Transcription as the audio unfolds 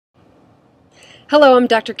Hello, I'm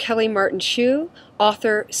Dr. Kelly Martin Chu,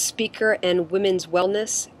 author, speaker, and women's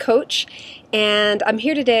wellness coach, and I'm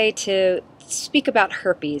here today to speak about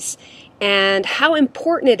herpes and how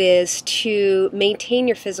important it is to maintain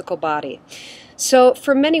your physical body. So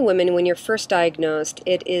for many women, when you're first diagnosed,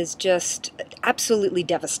 it is just absolutely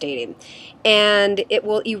devastating. And it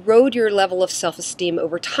will erode your level of self-esteem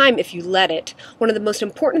over time if you let it. One of the most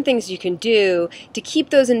important things you can do to keep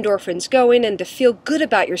those endorphins going and to feel good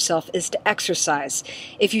about yourself is to exercise.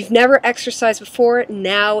 If you've never exercised before,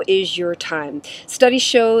 now is your time. Studies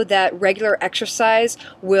show that regular exercise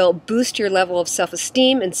will boost your level of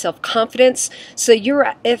self-esteem and self-confidence. So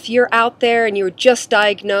if you're out there and you're just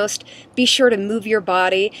diagnosed, be sure to move your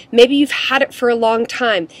body. Maybe you've had it for a long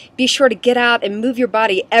time. Be sure to get out and move your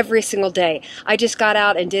body every single day. I just got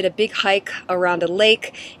out and did a big hike around a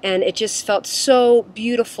lake, and it just felt so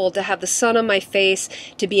beautiful to have the sun on my face,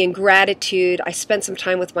 to be in gratitude. I spent some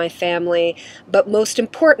time with my family, but most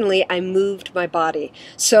importantly, I moved my body.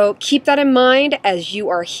 So keep that in mind as you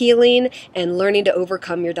are healing and learning to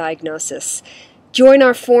overcome your diagnosis. Join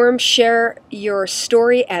our forum, share your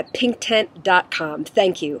story at pinktent.com.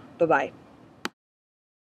 Thank you. Bye-bye.